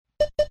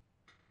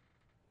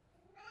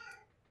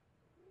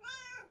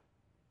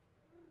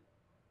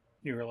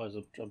You realize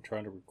I'm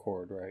trying to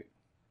record, right?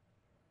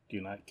 Do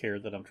you not care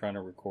that I'm trying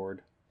to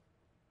record?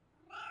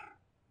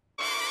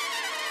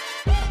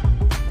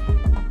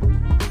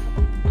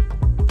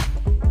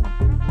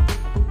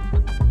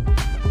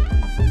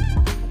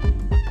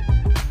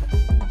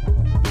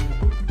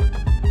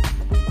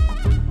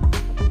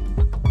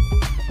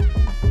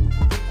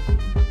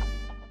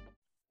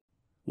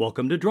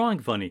 Welcome to Drawing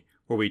Funny,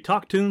 where we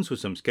talk tunes with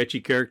some sketchy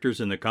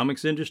characters in the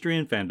comics industry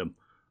and fandom.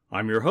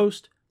 I'm your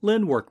host,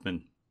 Lynn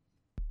Workman.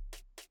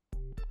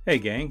 Hey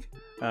gang,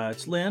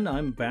 it's Lynn.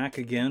 I'm back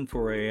again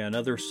for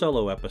another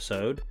solo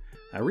episode.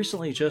 I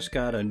recently just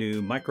got a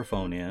new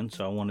microphone in,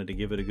 so I wanted to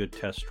give it a good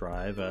test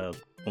drive,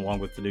 along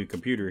with the new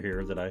computer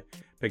here that I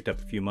picked up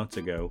a few months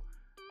ago.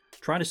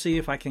 Trying to see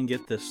if I can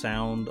get the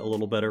sound a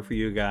little better for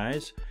you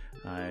guys.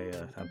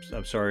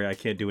 I'm sorry I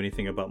can't do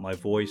anything about my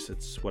voice.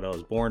 It's what I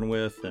was born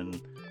with,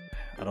 and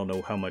I don't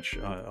know how much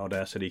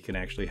Audacity can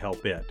actually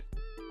help it.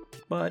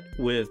 But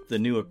with the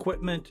new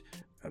equipment,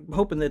 I'm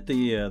hoping that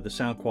the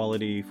sound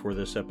quality for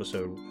this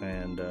episode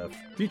and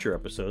future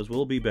episodes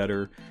will be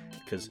better,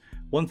 because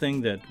one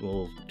thing that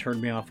will turn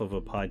me off of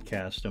a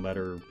podcast, no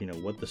matter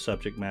what the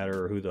subject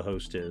matter or who the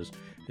host is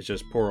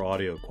just poor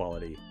audio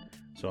quality.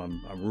 So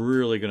I'm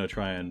really going to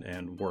try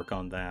and work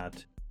on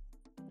that.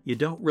 You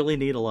don't really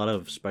need a lot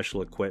of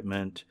special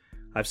equipment.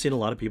 I've seen a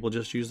lot of people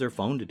just use their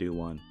phone to do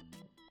one.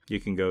 You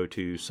can go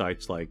to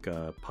sites like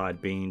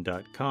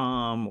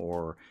podbean.com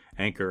or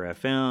Anchor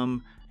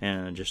FM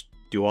and just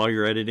do all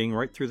your editing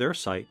right through their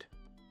site.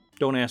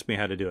 Don't ask me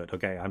how to do it,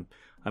 okay?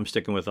 I'm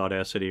sticking with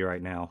Audacity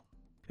right now.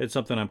 It's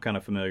something I'm kind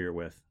of familiar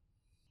with.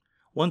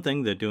 One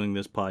thing that doing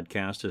this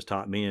podcast has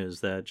taught me is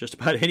that just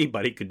about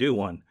anybody could do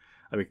one.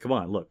 I mean, come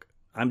on, look,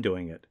 I'm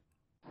doing it.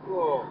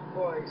 Oh,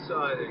 quite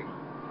exciting.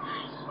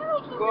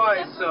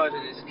 Quite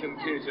exciting, this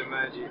computer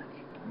magic.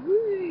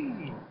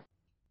 Whee!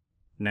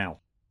 Now,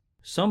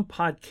 some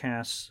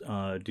podcasts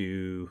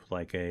do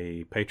like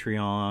a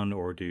Patreon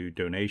or do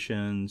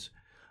donations.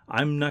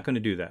 I'm not going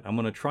to do that. I'm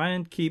going to try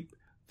and keep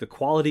the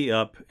quality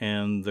up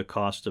and the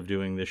cost of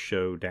doing this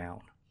show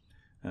down.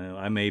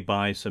 I may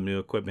buy some new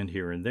equipment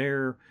here and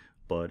there,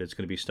 but it's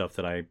going to be stuff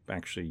that I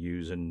actually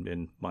use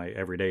in my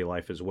everyday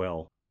life as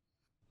well.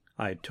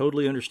 I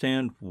totally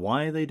understand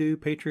why they do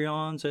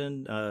Patreons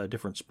and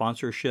different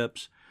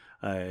sponsorships.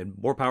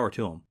 More power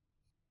to them.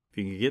 If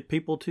you can get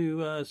people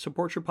to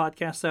support your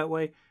podcast that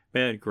way,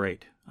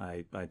 great.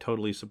 I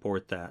totally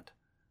support that.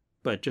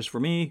 But just for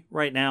me,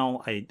 right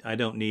now, I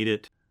don't need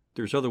it.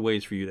 There's other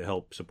ways for you to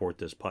help support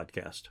this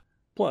podcast.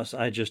 Plus,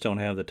 I just don't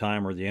have the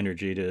time or the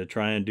energy to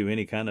try and do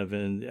any kind of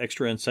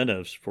extra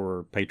incentives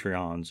for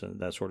Patreons and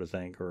that sort of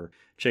thing, or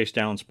chase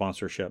down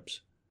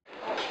sponsorships.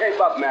 Shape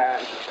up,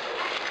 man.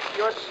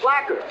 You're a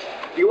slacker.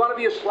 Do you want to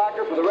be a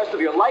slacker for the rest of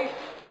your life?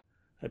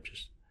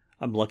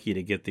 I'm lucky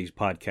to get these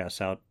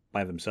podcasts out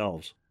by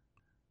themselves.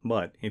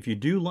 But if you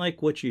do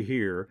like what you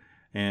hear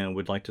and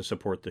would like to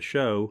support the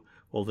show,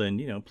 well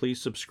then,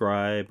 please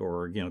subscribe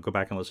or, go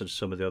back and listen to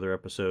some of the other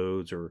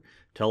episodes or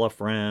tell a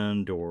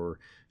friend or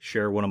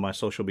share one of my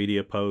social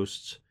media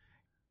posts.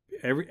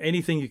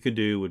 Anything you could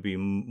do would be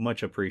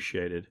much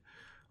appreciated.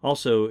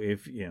 Also,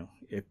 if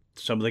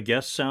some of the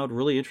guests sound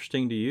really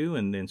interesting to you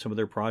and some of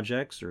their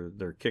projects or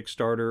their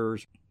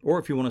Kickstarters, or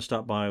if you want to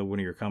stop by one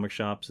of your comic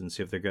shops and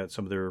see if they've got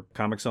some of their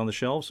comics on the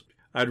shelves,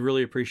 I'd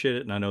really appreciate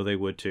it, and I know they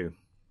would too.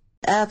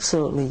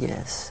 Absolutely,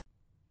 yes.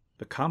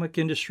 The comic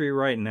industry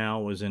right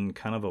now is in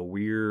kind of a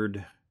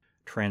weird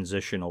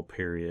transitional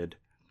period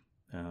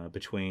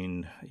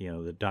between,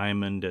 the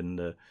Diamond and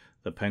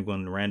the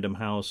Penguin Random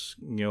House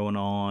going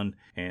on,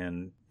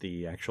 and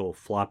the actual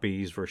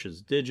floppies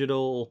versus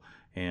digital,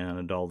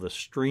 and all the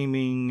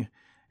streaming,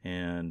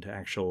 and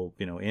actual,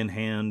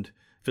 in-hand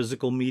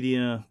physical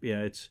media.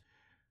 Yeah,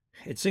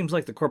 it seems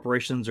like the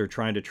corporations are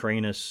trying to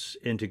train us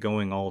into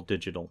going all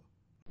digital.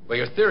 Well,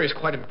 your theory is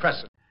quite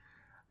impressive.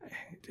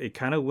 It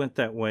kind of went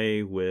that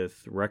way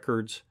with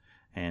records,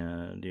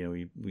 and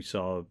we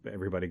saw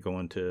everybody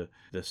going to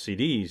the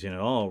CDs.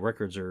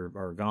 Records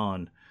are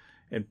gone,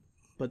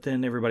 but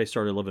then everybody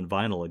started living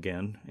vinyl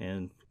again,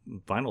 and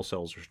vinyl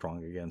sales are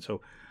strong again.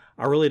 So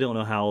I really don't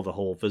know how the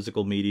whole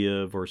physical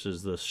media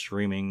versus the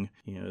streaming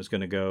is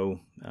going to go.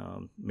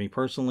 Me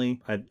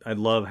personally, I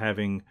love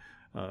having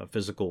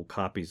physical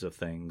copies of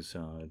things,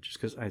 just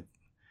because I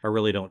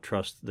really don't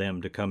trust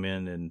them to come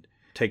in and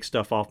take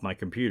stuff off my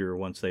computer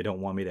once they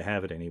don't want me to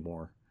have it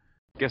anymore.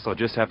 Guess I'll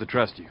just have to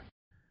trust you.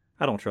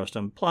 I don't trust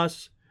them.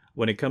 Plus,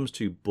 when it comes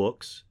to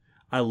books,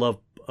 I love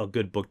a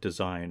good book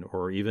design,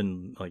 or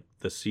even like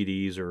the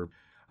CDs, or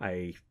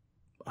I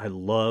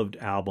loved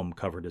album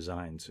cover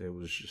designs. It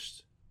was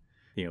just,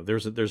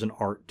 there's an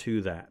art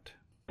to that.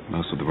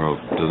 Most of the world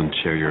doesn't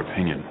share your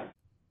opinion.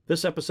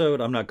 This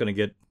episode, I'm not going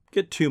to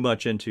get too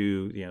much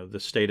into the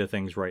state of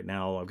things right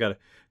now. I've got a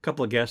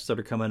couple of guests that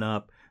are coming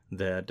up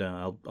that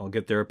I'll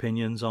get their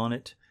opinions on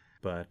it.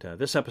 But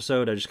this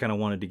episode, I just kind of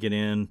wanted to get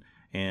in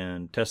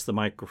and test the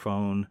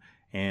microphone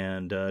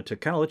and to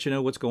kind of let you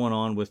know what's going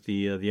on with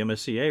the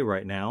MSCA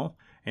right now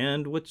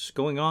and what's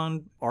going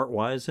on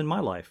art-wise in my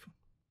life.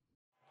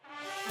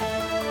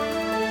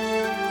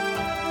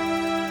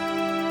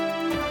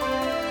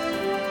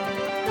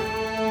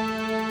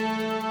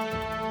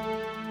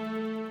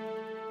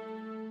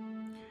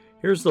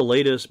 Here's the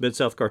latest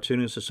Mid-South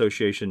Cartoonists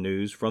Association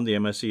news from the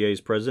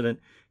MSCA's president,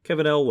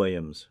 Kevin L.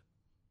 Williams.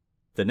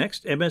 The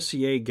next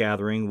MSCA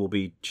gathering will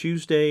be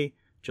Tuesday,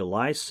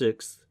 July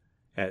 6th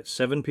at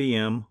 7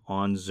 p.m.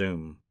 on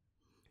Zoom.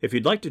 If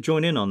you'd like to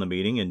join in on the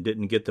meeting and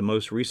didn't get the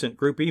most recent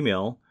group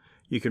email,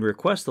 you can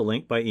request the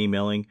link by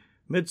emailing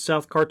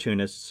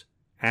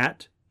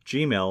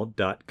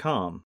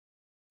midsouthcartoonists@gmail.com.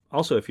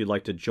 Also, if you'd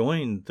like to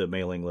join the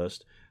mailing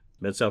list,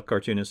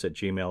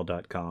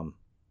 midsouthcartoonists@gmail.com.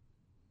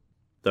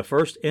 The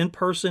first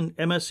in-person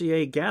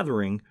MSCA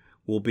gathering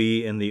will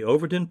be in the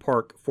Overton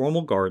Park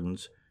Formal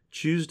Gardens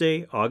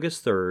Tuesday,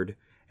 August 3rd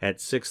at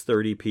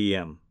 6:30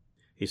 p.m.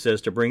 He says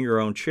to bring your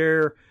own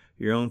chair,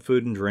 your own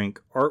food and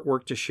drink,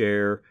 artwork to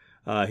share.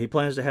 He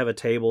plans to have a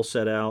table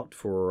set out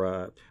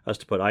for us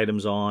to put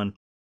items on.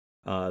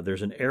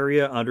 There's an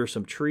area under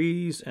some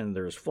trees, and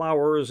there's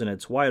flowers, and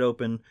it's wide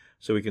open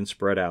so we can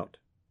spread out.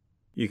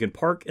 You can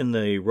park in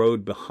the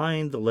road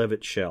behind the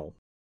Levitt Shell.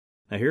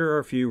 Now, here are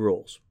a few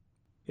rules.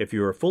 If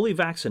you are fully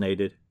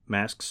vaccinated,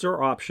 masks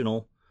are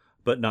optional,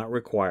 but not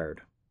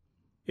required.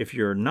 If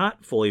you're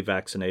not fully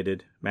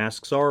vaccinated,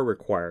 masks are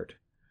required.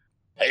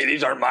 Hey,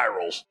 these aren't my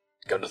rules.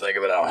 Come to think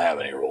of it, I don't have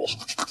any rules.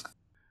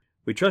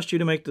 We trust you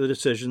to make the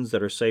decisions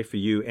that are safe for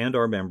you and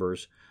our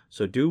members,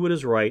 so do what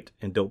is right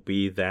and don't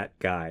be that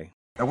guy.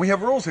 And we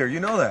have rules here, you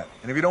know that.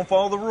 And if you don't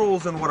follow the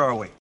rules, then what are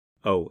we?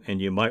 Oh,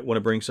 and you might want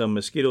to bring some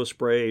mosquito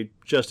spray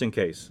just in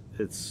case.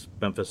 It's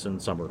Memphis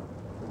in summer.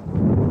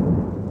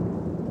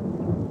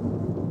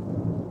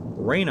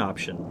 Rain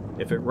option.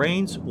 If it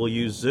rains, we'll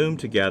use Zoom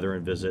to gather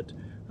and visit,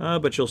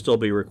 but you'll still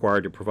be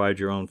required to provide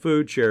your own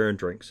food, share, and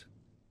drinks.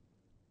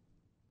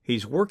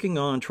 He's working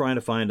on trying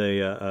to find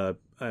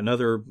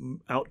another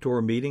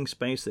outdoor meeting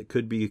space that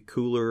could be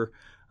cooler,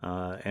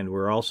 and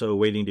we're also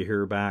waiting to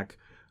hear back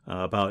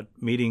about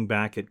meeting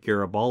back at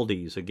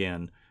Garibaldi's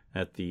again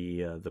at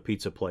the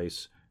pizza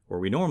place where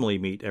we normally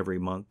meet every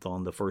month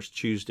on the first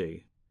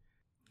Tuesday.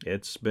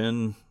 It's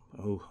been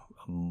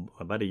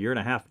about a year and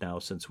a half now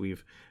since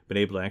we've been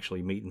able to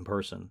actually meet in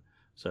person.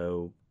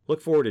 So look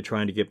forward to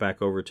trying to get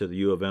back over to the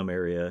U of M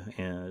area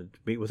and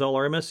meet with all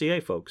our MSCA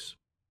folks.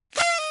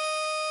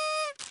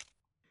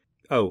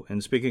 Oh,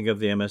 and speaking of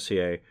the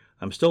MSCA,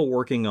 I'm still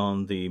working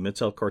on the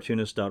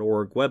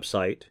midsouthcartoonist.org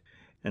website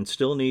and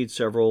still need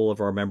several of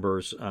our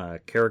members'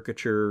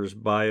 caricatures,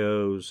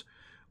 bios,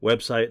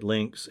 website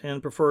links,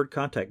 and preferred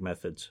contact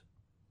methods.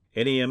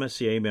 Any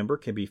MSCA member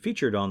can be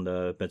featured on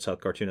the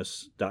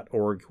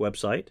midsouthcartoonist.org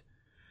website.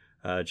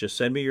 Just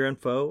send me your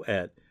info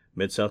at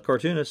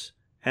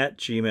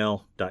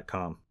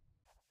midsouthcartoonists@gmail.com.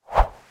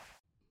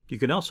 You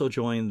can also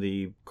join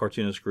the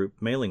Cartoonist Group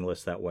mailing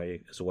list that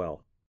way as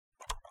well.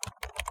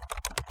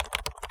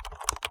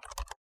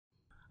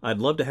 I'd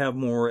love to have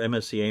more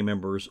MSCA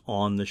members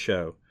on the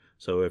show.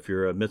 So if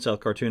you're a Mid-South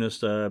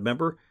Cartoonist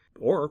member,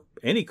 or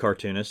any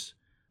cartoonist,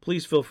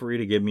 please feel free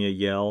to give me a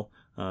yell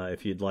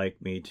if you'd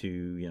like me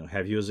to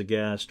have you as a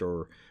guest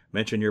or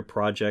mention your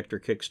project or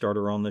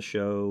Kickstarter on the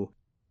show.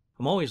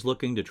 I'm always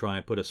looking to try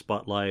and put a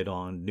spotlight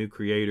on new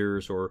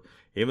creators or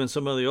even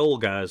some of the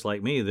old guys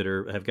like me that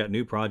have got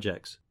new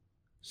projects.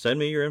 Send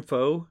me your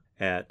info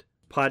at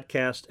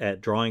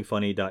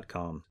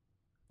podcast@drawingfunny.com.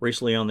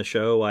 Recently on the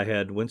show, I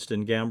had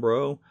Winston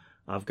Gambro.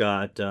 I've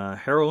got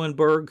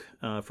Harrowenberg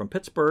from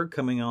Pittsburgh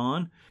coming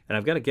on, and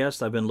I've got a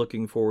guest I've been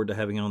looking forward to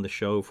having on the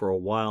show for a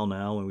while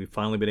now, and we've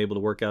finally been able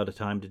to work out a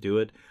time to do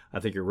it. I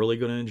think you're really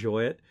going to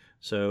enjoy it,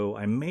 so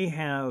I may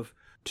have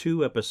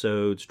 2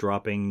 episodes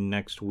dropping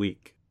next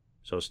week,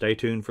 so stay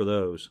tuned for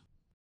those.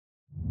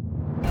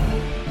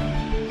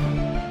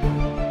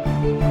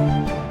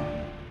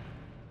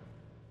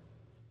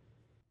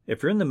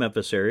 If you're in the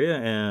Memphis area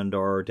and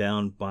are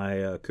down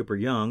by Cooper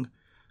Young,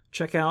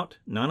 check out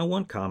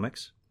 901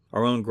 Comics.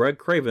 Our own Greg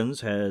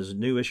Cravens has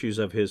new issues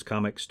of his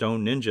comic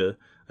Stone Ninja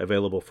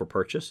available for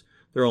purchase.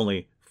 They're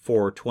only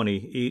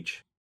 $4.20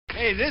 each.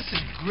 Hey, this is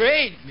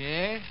great,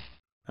 man.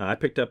 I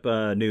picked up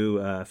a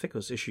new, I think it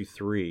was issue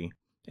 3,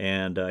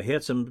 and he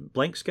had some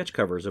blank sketch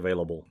covers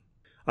available.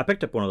 I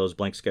picked up one of those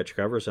blank sketch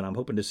covers, and I'm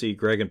hoping to see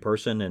Greg in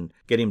person and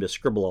get him to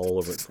scribble all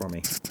over it for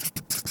me.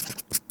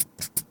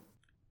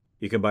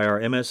 You can buy our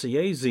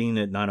MSCA zine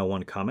at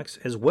 901 Comics,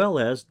 as well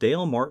as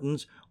Dale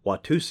Martin's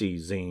Watusi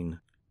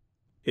zine.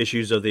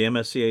 Issues of the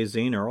MSCA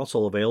zine are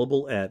also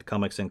available at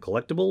Comics and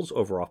Collectibles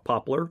over off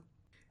Poplar,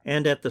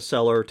 and at the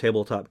Cellar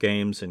Tabletop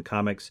Games and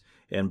Comics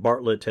in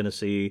Bartlett,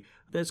 Tennessee.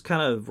 It's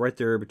kind of right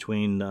there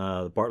between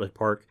Bartlett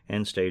Park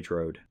and Stage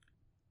Road.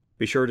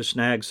 Be sure to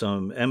snag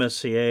some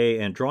MSCA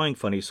and Drawing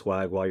Funny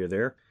swag while you're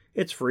there.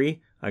 It's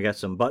free. I got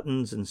some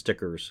buttons and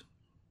stickers.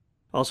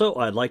 Also,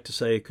 I'd like to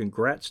say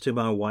congrats to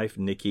my wife,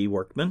 Nikki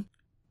Workman.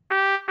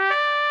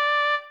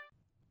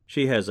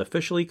 She has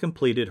officially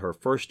completed her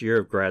first year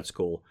of grad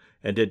school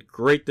and did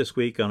great this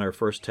week on her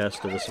first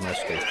test of the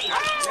semester.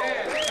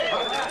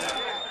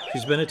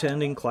 She's been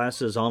attending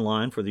classes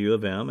online for the U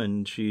of M,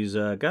 and she's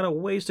got a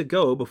ways to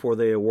go before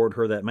they award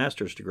her that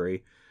master's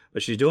degree,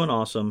 but she's doing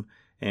awesome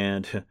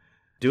and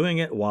doing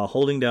it while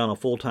holding down a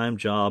full-time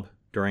job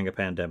during a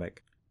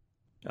pandemic.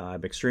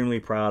 I'm extremely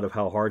proud of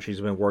how hard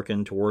she's been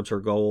working towards her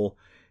goal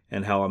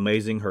and how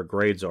amazing her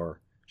grades are.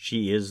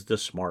 She is the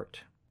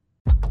smart.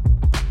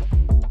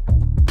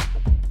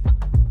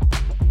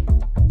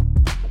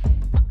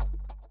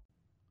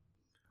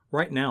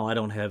 Right now, I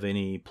don't have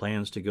any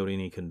plans to go to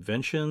any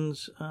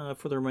conventions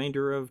for the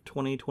remainder of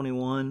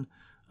 2021.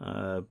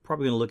 Probably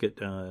going to look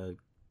at a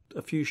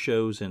few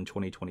shows in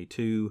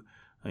 2022,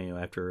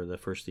 after the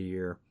first of the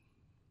year.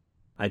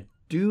 I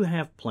do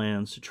have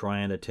plans to try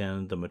and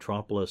attend the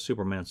Metropolis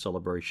Superman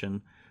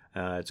celebration.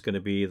 It's going to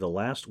be the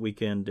last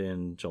weekend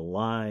in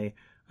July.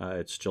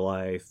 It's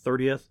July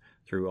 30th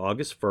through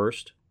August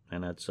 1st,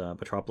 and that's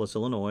Metropolis,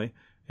 Illinois.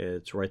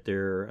 It's right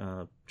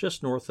there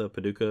just north of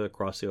Paducah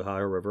across the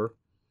Ohio River.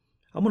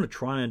 I'm going to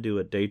try and do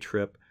a day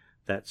trip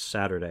that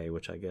Saturday,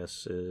 which I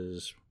guess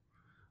is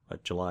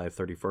July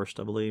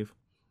 31st, I believe.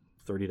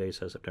 30 days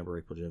says September,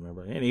 April, June,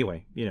 November.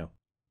 Anyway,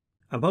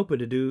 I'm hoping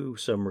to do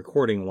some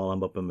recording while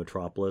I'm up in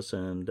Metropolis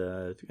and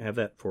have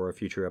that for a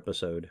future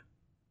episode.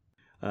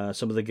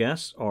 Some of the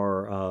guests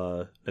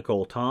are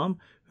Nicole Tom,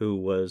 who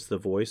was the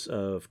voice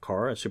of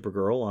Kara,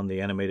 Supergirl, on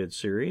the animated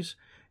series.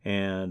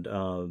 And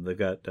they've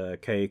got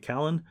Kay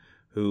Callan,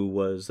 who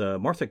was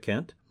Martha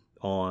Kent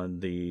on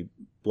the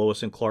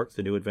Lois and Clark,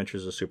 The New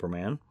Adventures of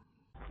Superman.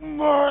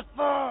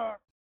 Martha!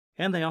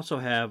 And they also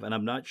have, and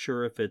I'm not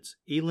sure if it's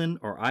Elin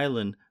or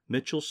Eileen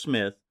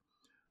Mitchell-Smith,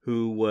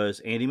 who was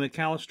Andy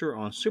McAllister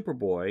on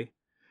Superboy,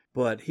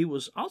 but he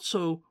was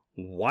also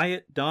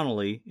Wyatt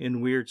Donnelly in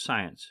Weird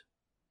Science.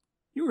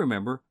 You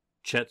remember,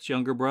 Chet's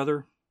younger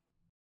brother?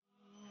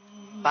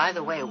 By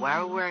the way, why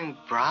are we wearing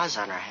bras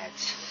on our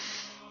heads?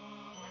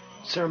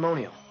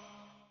 Ceremonial.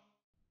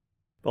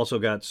 Also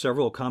got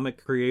several comic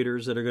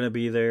creators that are going to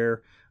be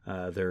there.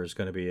 There's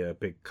going to be a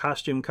big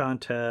costume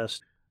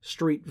contest,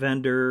 street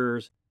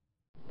vendors.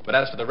 But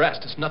as for the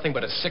rest, it's nothing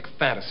but a sick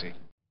fantasy.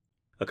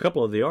 A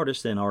couple of the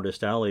artists in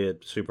Artist Alley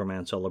at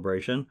Superman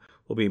Celebration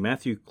will be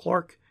Matthew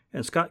Clark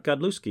and Scott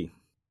Godlewski.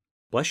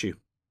 Bless you.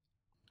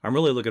 I'm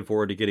really looking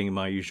forward to getting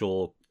my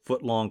usual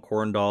foot-long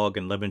corn dog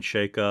and lemon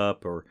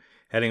shake-up, or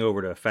heading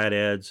over to Fat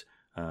Ed's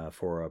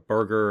for a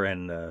burger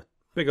and a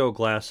big old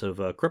glass of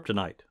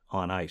kryptonite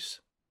on ice.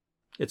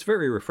 It's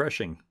very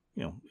refreshing,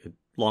 as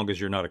long as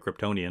you're not a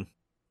Kryptonian.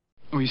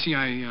 Oh, you see,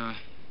 I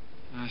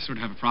sort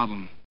of have a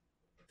problem.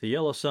 The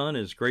yellow sun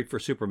is great for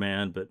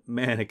Superman, but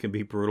man, it can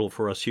be brutal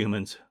for us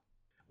humans.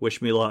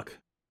 Wish me luck.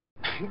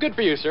 Good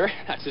for you, sir.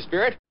 That's the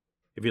spirit.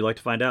 If you'd like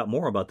to find out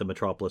more about the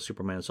Metropolis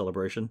Superman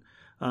Celebration,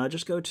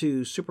 just go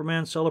to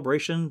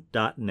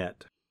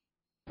supermancelebration.net.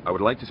 I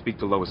would like to speak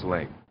to Lois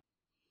Lane.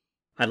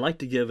 I'd like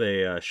to give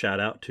a shout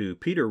out to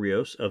Peter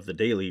Rios of the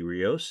Daily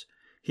Rios.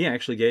 He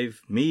actually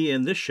gave me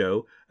in this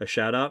show a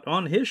shout out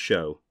on his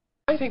show.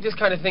 I think this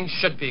kind of thing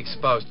should be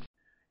exposed.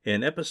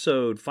 In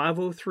episode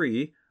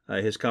 503,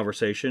 his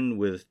conversation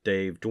with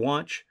Dave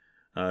Dwanch,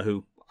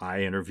 who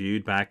I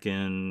interviewed back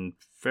in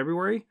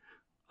February.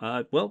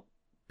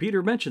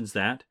 Peter mentions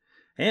that.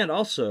 And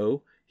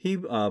also, he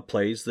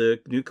plays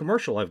the new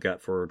commercial I've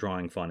got for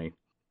Drawing Funny.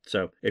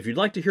 So, if you'd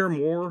like to hear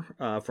more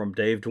from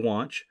Dave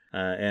Dwanch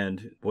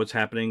and what's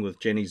happening with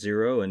Jenny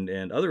Zero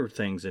and other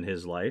things in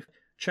his life,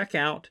 check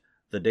out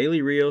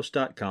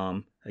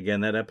thedailyrios.com.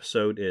 Again, that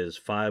episode is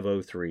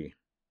 503.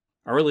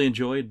 I really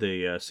enjoyed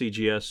the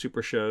CGS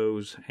Super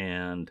Shows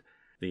and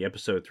the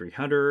episode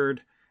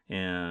 300,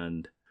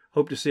 and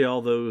hope to see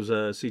all those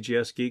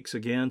CGS geeks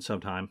again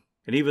sometime.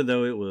 And even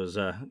though it was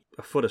a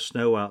foot of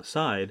snow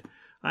outside,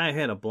 I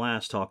had a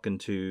blast talking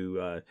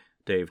to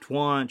Dave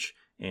Dwanch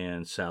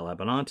and Sal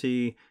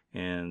Abinanti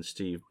and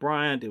Steve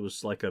Bryant. It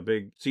was like a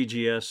big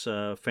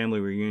CGS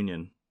family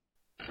reunion.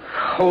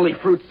 Holy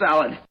fruit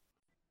salad.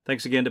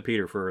 Thanks again to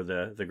Peter for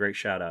the great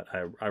shout out.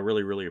 I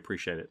really, really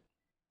appreciate it.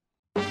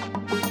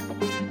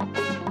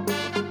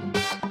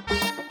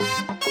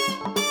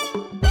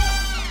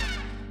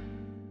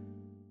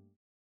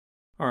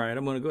 All right,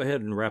 I'm going to go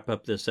ahead and wrap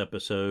up this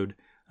episode.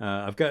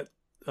 I've got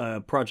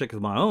a project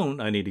of my own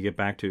I need to get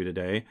back to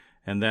today,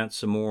 and that's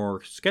some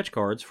more sketch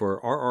cards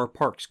for R.R.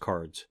 Parks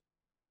cards.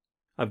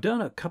 I've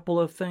done a couple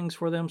of things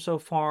for them so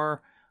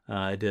far.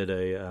 I did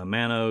a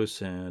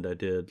Manos, and I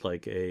did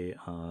like a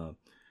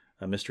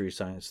Mystery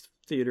Science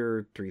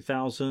Theater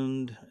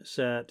 3000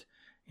 set,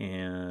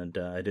 and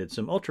I did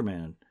some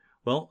Ultraman.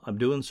 Well, I'm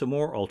doing some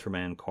more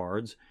Ultraman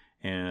cards,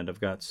 and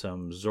I've got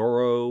some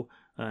Zorro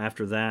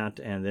after that,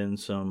 and then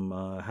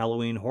some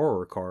Halloween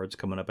horror cards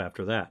coming up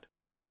after that.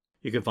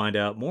 You can find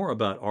out more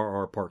about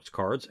R.R. Parks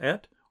cards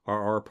at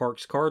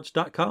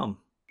rrparkscards.com.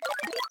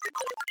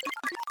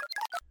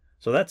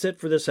 So that's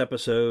it for this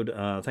episode.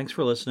 Thanks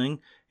for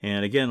listening.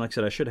 And again, like I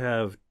said, I should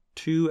have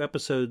 2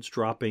 episodes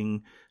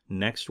dropping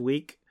next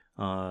week,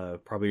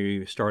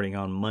 probably starting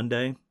on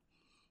Monday.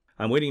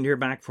 I'm waiting to hear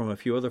back from a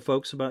few other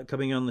folks about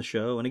coming on the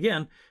show. And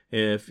again,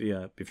 if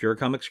you're a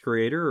comics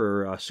creator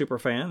or a super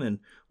fan and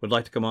would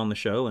like to come on the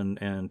show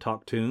and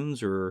talk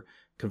tunes or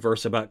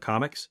converse about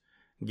comics,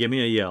 give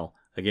me a yell.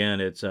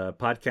 Again, it's a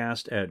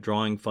podcast at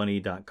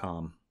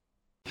drawingfunny.com.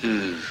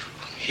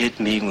 Hit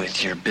me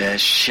with your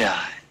best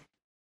shot.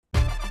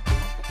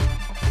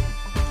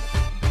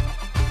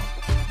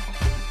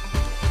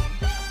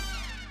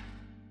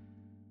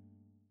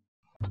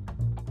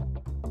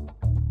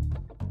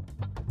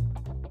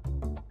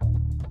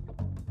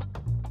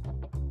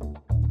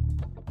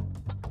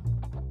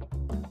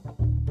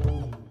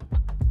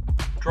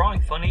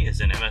 Drawing Funny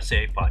is an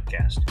MSA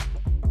podcast.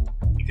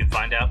 You can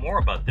find out more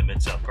about the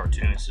Mid-South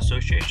Cartoonists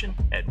Association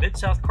at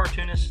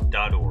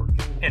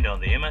midsouthcartoonists.org and on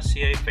the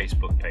MSCA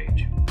Facebook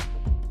page.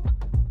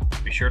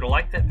 Be sure to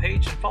like that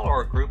page and follow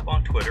our group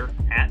on Twitter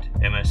at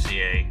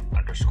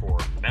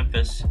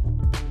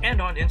MSCA_Memphis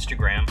and on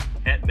Instagram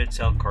at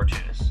Mid-South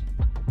Cartoonists.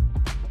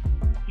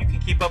 You can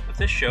keep up with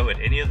this show at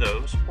any of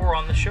those or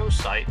on the show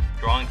site,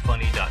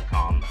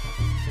 drawingfunny.com,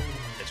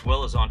 as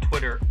well as on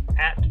Twitter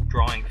at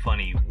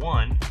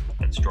drawingfunny1,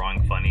 that's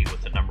drawingfunny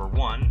with the number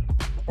 1,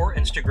 or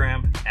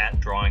Instagram at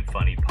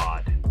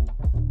drawingfunnypod.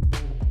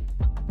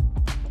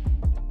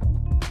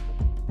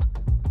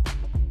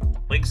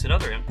 Links and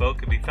other info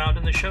can be found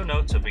in the show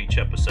notes of each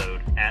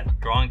episode at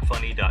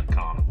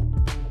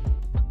drawingfunny.com.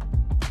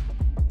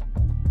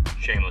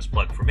 Shameless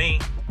plug for me,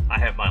 I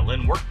have my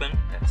Lynn Workman,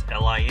 that's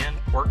L-I-N,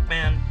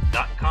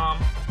 workman.com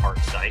art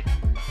site,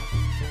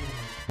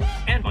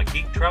 and my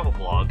geek travel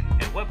blog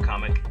and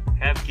webcomic,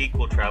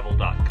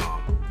 havegeekwilltravel.com.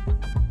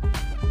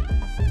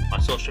 My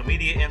social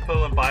media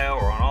info and bio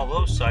are on all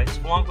those sites,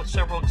 along with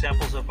several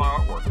examples of my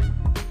artwork.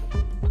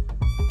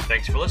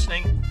 Thanks for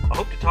listening. I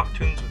hope to talk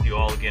tunes with you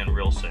all again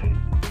real soon.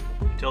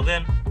 Until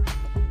then,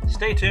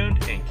 stay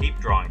tuned and keep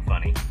drawing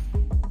funny.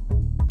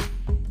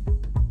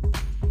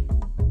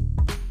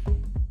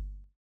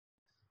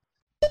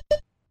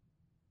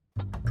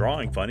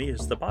 Drawing Funny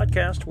is the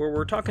podcast where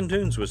we're talking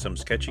tunes with some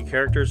sketchy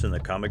characters in the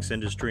comics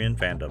industry and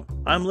fandom.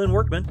 I'm Lynn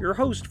Workman, your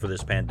host for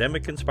this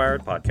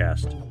pandemic-inspired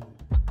podcast.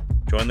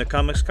 Join the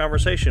comics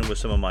conversation with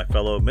some of my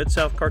fellow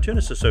Mid-South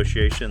Cartoonists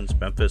Association's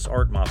Memphis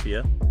Art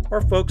Mafia,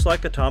 or folks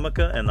like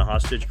Atomica and the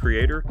Hostage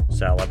creator,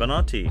 Sal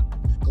Abenanti.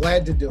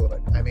 Glad to do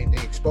it. I mean,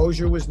 the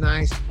exposure was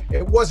nice.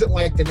 It wasn't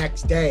like the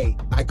next day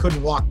I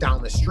couldn't walk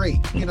down the street.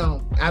 You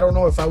know, I don't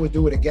know if I would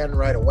do it again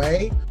right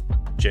away.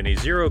 Jenny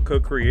Zero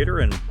co-creator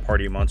and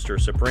Party Monster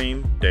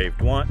Supreme, Dave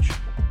Dwanch.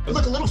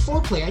 Look, a little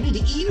foreplay. I need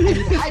to eat, I need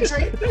to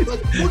hydrate.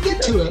 Look, we'll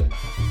get to it.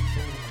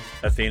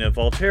 Athena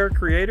Voltaire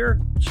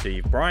creator,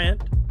 Steve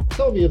Bryant.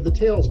 Tell me of the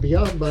tales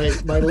beyond my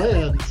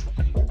lands.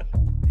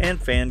 And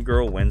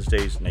Fangirl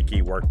Wednesday's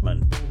Nikki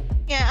Workman.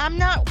 Yeah, I'm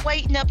not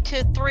waiting up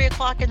to 3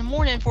 o'clock in the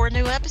morning for a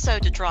new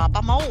episode to drop.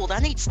 I'm old, I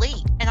need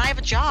sleep, and I have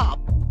a job.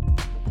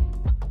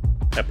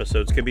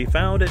 Episodes can be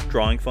found at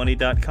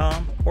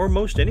drawingfunny.com or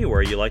most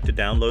anywhere you like to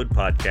download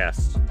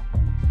podcasts.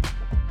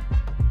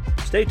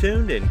 Stay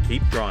tuned and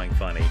keep drawing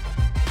funny.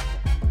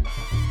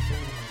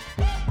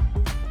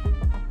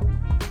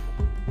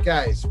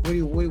 Guys, what do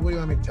you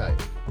want me to tell you?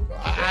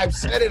 I've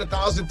said it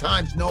 1,000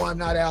 times, no, I'm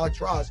not Alex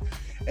Ross,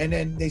 and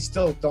then they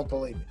still don't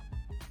believe me.